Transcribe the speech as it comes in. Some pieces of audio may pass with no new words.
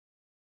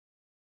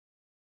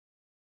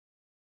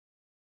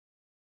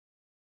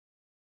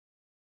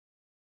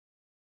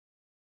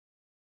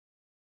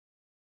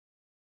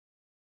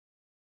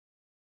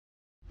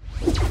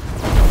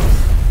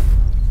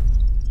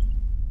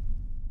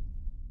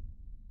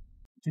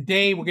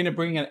Today we're going to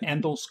bring an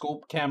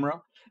endoscope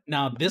camera.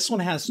 Now this one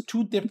has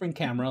two different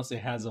cameras. It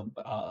has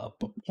a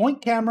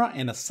point camera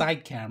and a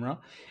side camera,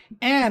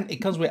 and it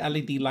comes with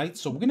LED lights.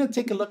 So we're going to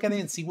take a look at it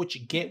and see what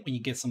you get when you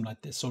get something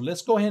like this. So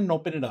let's go ahead and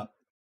open it up.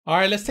 All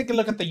right, let's take a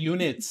look at the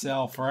unit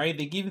itself. All right,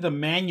 they give you the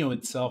manual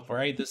itself. All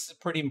right, this is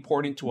pretty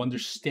important to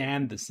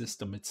understand the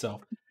system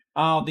itself.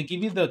 They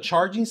give you the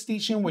charging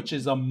station, which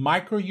is a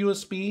micro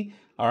USB.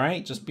 All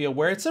right, just be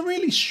aware it's a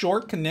really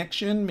short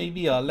connection,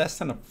 maybe less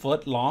than a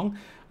foot long.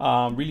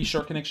 Really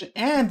short connection,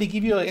 and they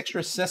give you extra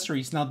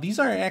accessories. Now these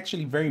are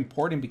actually very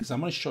important because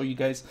I'm going to show you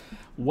guys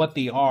what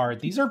they are.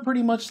 These are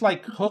pretty much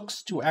like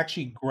hooks to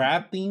actually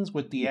grab things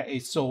with the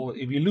so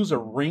if you lose a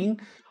ring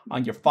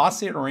on your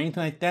faucet or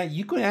anything like that,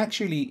 you can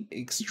actually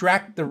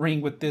extract the ring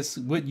with this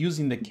with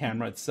using the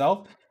camera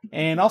itself,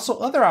 and also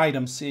other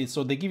items.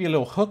 So they give you a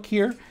little hook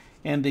here,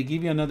 and they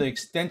give you another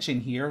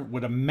extension here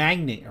with a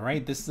magnet. All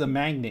right, this is a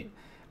magnet.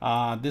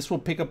 This will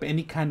pick up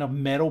any kind of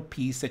metal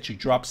piece that you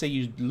drop. Say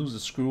you lose a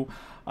screw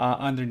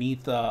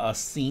underneath a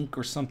sink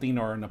or something,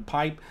 or in a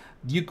pipe,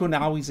 you can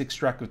always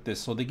extract with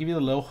this. So they give you a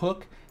little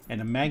hook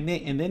and a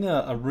magnet, and then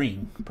a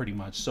ring, pretty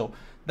much. So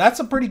that's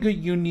a pretty good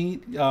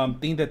unique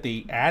thing that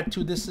they add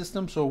to this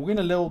system. So we're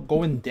gonna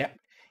go in depth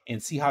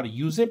and see how to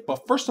use it.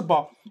 But first of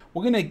all,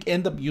 we're gonna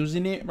end up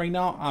using it right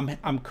now.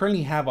 I'm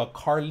currently have a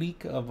car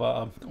leak of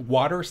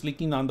water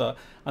leaking on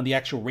the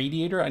actual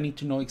radiator. I need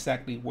to know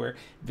exactly where,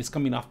 if it's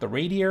coming off the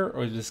radiator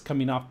or if it's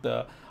coming off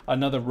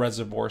another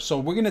reservoir. So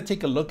we're gonna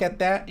take a look at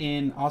that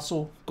and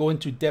also go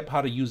into depth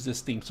how to use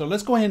this thing. So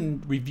let's go ahead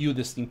and review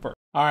this thing first.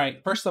 All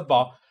right, first of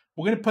all,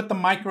 we're gonna put the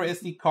micro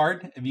SD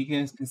card. If you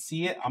guys can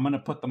see it, I'm gonna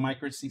put the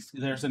micro SD.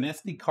 There's an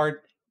SD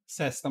card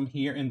system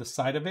here in the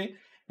side of it.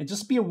 And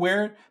just be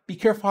aware, be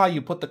careful how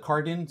you put the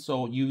card in.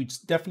 So you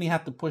definitely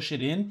have to push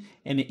it in,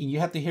 and you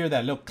have to hear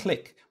that little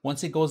click.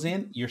 Once it goes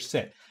in, you're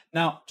set.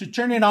 Now, to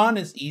turn it on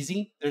is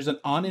easy. There's an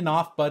on and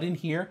off button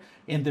here,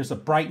 and there's a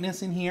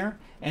brightness in here,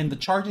 and the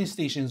charging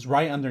station is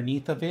right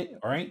underneath of it,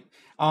 all right?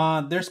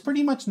 There's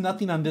pretty much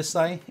nothing on this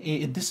side.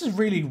 This is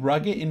really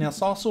rugged, and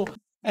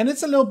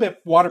it's a little bit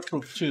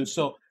waterproof too.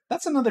 So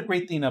that's another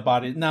great thing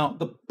about it. Now,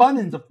 the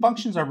buttons, the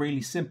functions are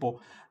really simple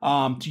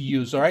to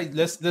use. All right,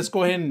 let's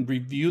go ahead and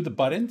review the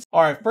buttons.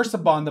 All right, first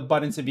of all, on the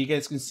buttons, if you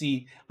guys can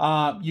see,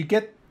 you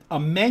get a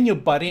menu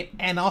button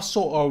and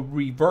also a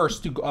reverse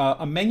to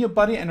a menu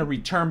button and a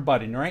return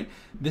button. All right,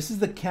 this is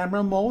the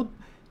camera mode.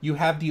 You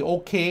have the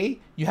OK,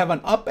 you have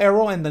an up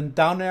arrow and then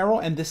down arrow,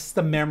 and this is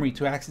the memory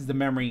to access the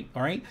memory.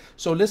 All right,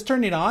 so let's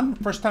turn it on.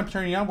 First time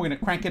turning it on, we're gonna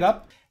crank it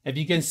up. If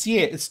you can see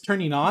it, it's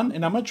turning on,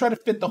 and I'm gonna try to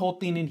fit the whole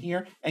thing in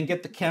here and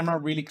get the camera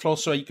really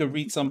close so you could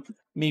read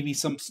maybe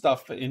some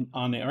stuff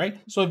on it. All right,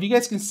 so if you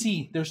guys can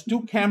see, there's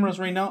two cameras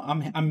right now.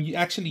 I'm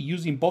actually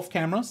using both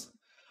cameras.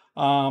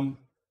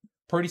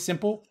 Pretty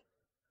simple.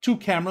 Two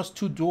cameras,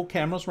 two dual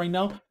cameras right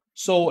now.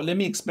 So let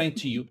me explain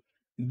to you.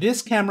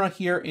 This camera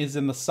here is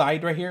in the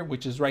side right here,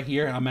 which is right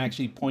here. I'm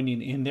actually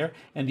pointing in there,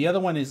 and the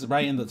other one is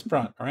right in the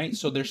front. All right,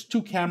 so there's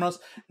two cameras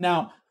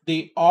now.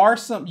 They are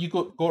you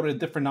go to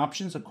different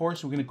options. Of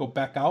course, we're going to go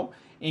back out,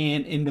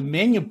 and in the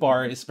menu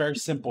bar, it's very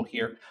simple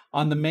here.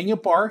 On the menu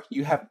bar,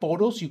 you have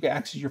photos. You can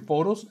access your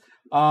photos.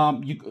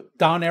 You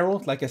down arrow,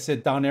 like I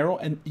said, down arrow,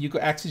 and you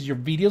can access your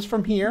videos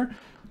from here.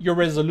 Your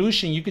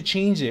resolution, you could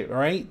change it. All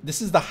right,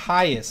 this is the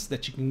highest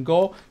that you can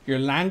go. Your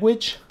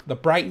language, the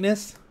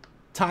brightness,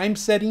 time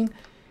setting,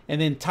 and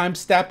then time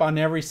stamp on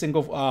every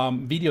single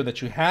video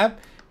that you have.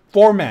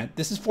 Format,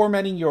 this is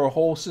formatting your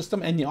whole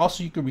system, and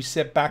also you can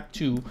reset back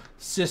to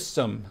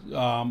system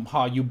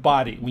how you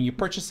bought it. When you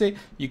purchase it,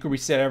 you can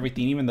reset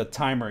everything, even the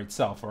timer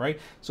itself. All right,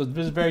 so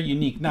this is very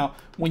unique. Now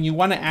when you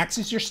want to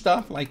access your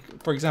stuff,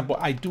 like for example,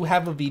 I do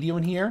have a video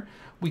in here.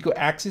 We could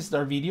access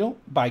our video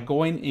by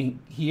going in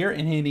here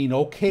and hitting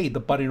OK,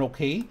 the button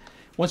OK.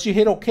 Once you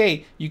hit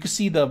OK, you can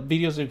see the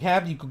videos that you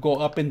have. You could go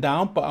up and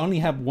down, but I only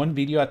have one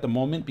video at the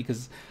moment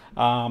because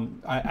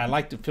I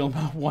like to film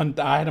one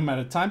item at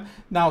a time.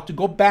 Now to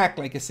go back,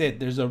 like I said,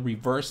 there's a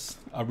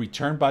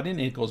return button,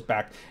 and it goes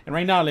back. And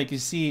right now, like you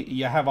see,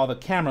 you have all the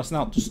cameras.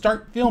 Now to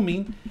start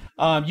filming,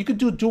 you could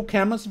do dual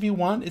cameras if you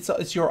want.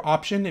 It's your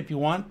option if you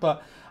want,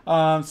 but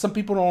some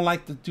people don't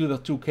like to do the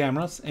two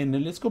cameras. And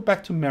then let's go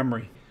back to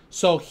memory.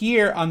 So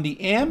here on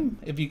the M,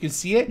 if you can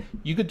see it,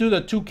 you could do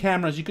the two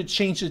cameras. You could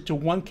change it to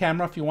one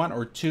camera if you want,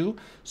 or two.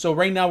 So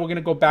right now we're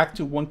gonna go back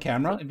to one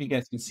camera. If you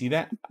guys can see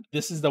that,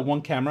 this is the one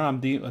camera I'm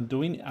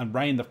doing. I'm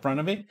right in the front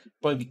of it.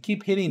 But if you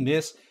keep hitting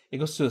this, it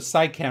goes to the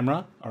side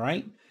camera. All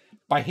right,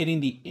 by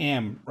hitting the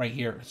M right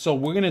here. So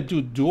we're gonna do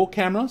dual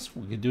cameras.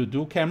 We can do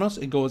dual cameras.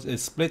 It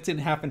splits it in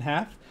half and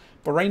half.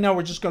 But right now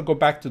we're just going to go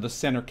back to the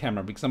center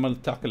camera because I'm going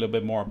to talk a little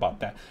bit more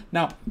about that.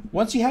 Now,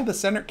 once you have the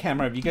center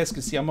camera, if you guys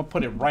can see, I'm going to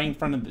put it right in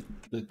front of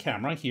the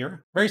camera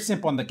here. Very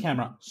simple on the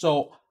camera.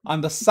 So on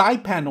the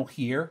side panel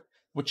here,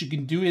 what you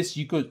can do is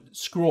you could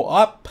scroll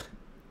up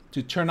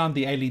to turn on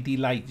the LED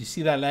light. You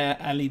see that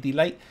LED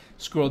light?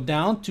 Scroll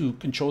down to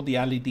control the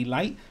LED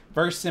light.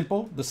 Very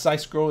simple. The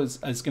side scroll is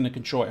going to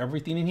control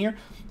everything in here.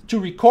 To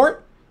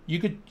record, You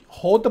could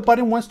hold the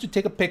button once to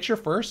take a picture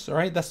first, all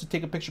right? That's to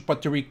take a picture.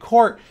 But to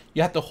record,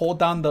 you have to hold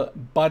down the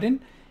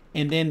button,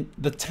 and then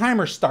the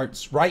timer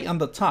starts right on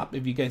the top,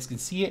 if you guys can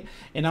see it.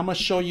 And I'm gonna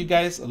show you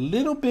guys a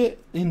little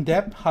bit in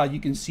depth how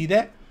you can see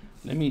that.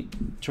 Let me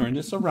turn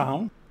this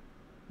around.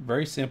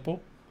 Very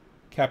simple,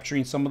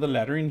 capturing some of the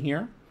lettering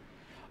here.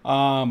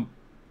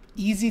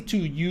 Easy to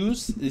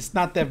use. It's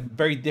not that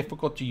very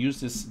difficult to use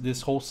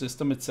this whole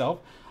system itself.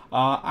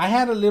 I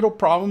had a little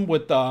problem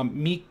with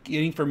me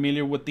getting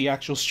familiar with the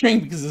actual string,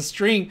 because the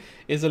string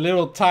is a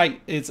little tight.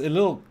 It's a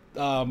little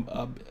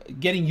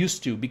getting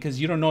used to,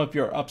 because you don't know if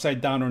you're upside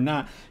down or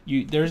not.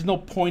 There's no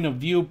point of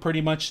view.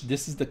 Pretty much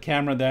this is the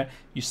camera that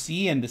you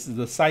see, and this is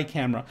the side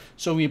camera.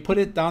 So when you put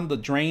it down the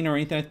drain or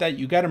anything like that,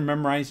 you got to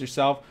memorize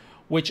yourself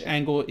which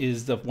angle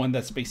is the one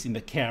that's facing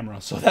the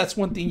camera. So that's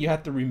one thing you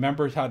have to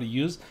remember how to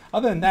use.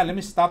 Other than that, let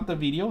me stop the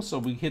video. So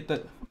we hit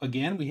that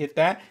again, we hit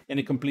that, and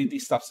it completely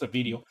stops the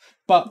video.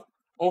 But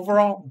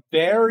overall,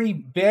 very,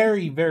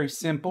 very, very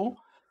simple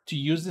to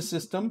use the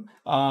system.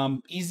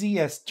 Easy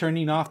as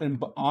turning off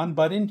and on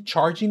button.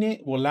 Charging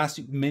it will last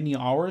you many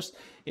hours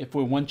if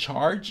with one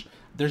charge.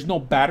 There's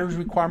no battery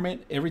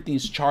requirement. Everything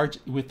is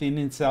charged within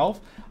itself.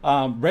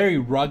 Very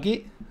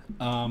rugged.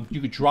 You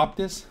could drop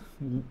this.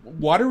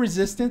 Water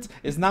resistance.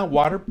 Is not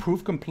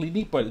waterproof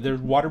completely, but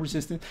there's water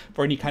resistance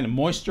for any kind of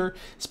moisture,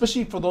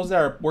 especially for those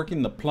that are working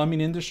in the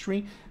plumbing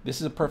industry. This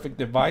is a perfect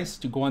device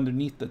to go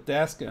underneath the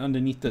desk,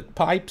 underneath the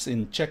pipes,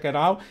 and check it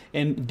out.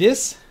 And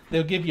this,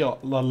 they'll give you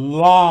a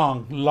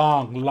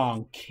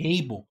long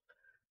cable,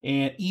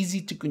 and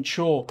easy to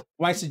control.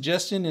 My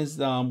suggestion is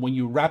when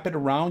you wrap it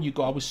around, you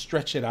can always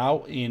stretch it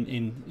out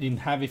and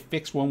have it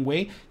fixed one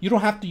way. You don't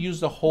have to use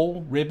the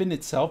whole ribbon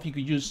itself. You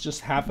could use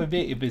just half of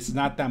it if it's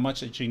not that much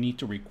that you need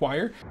to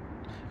require.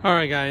 All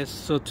right, guys,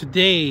 so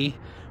today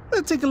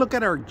let's take a look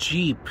at our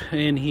Jeep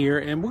in here,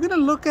 and we're gonna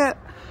look at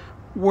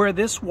where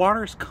this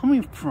water is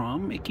coming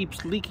from. It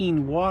keeps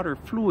leaking water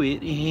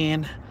fluid,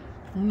 and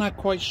I'm not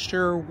quite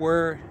sure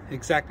where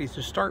exactly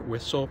to start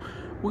with. So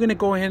we're gonna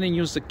go ahead and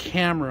use the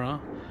camera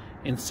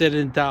and set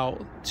it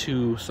out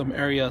to some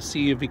area,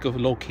 see if we could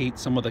locate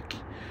some of the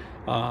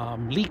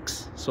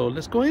leaks. So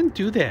let's go ahead and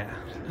do that.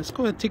 Let's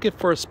go ahead and take it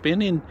for a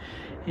spin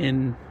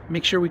and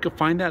make sure we could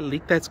find that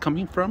leak that's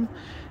coming from,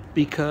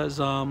 because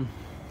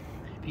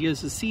if you guys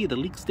can see, the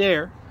leak's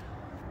there.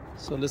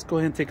 So let's go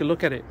ahead and take a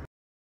look at it.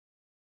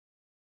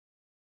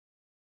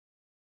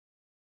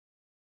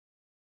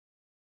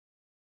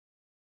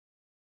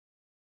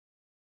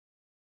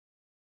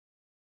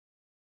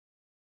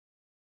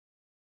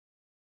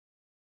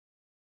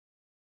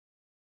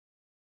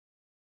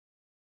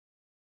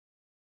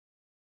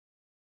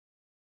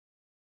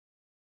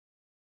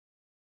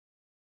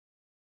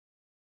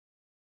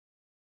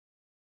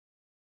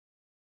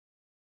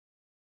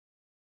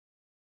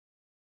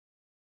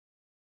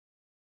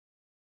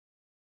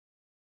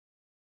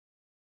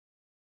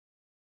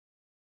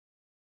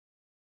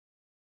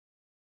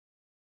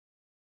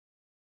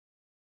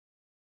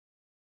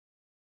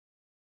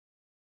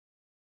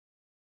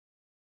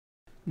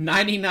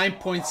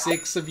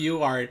 .6 of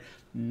you are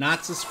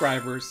not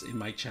subscribers in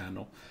my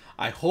channel.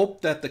 I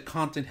hope that the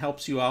content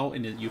helps you out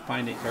and that you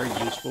find it very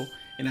useful,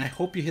 and I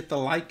hope you hit the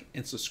like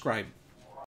and subscribe.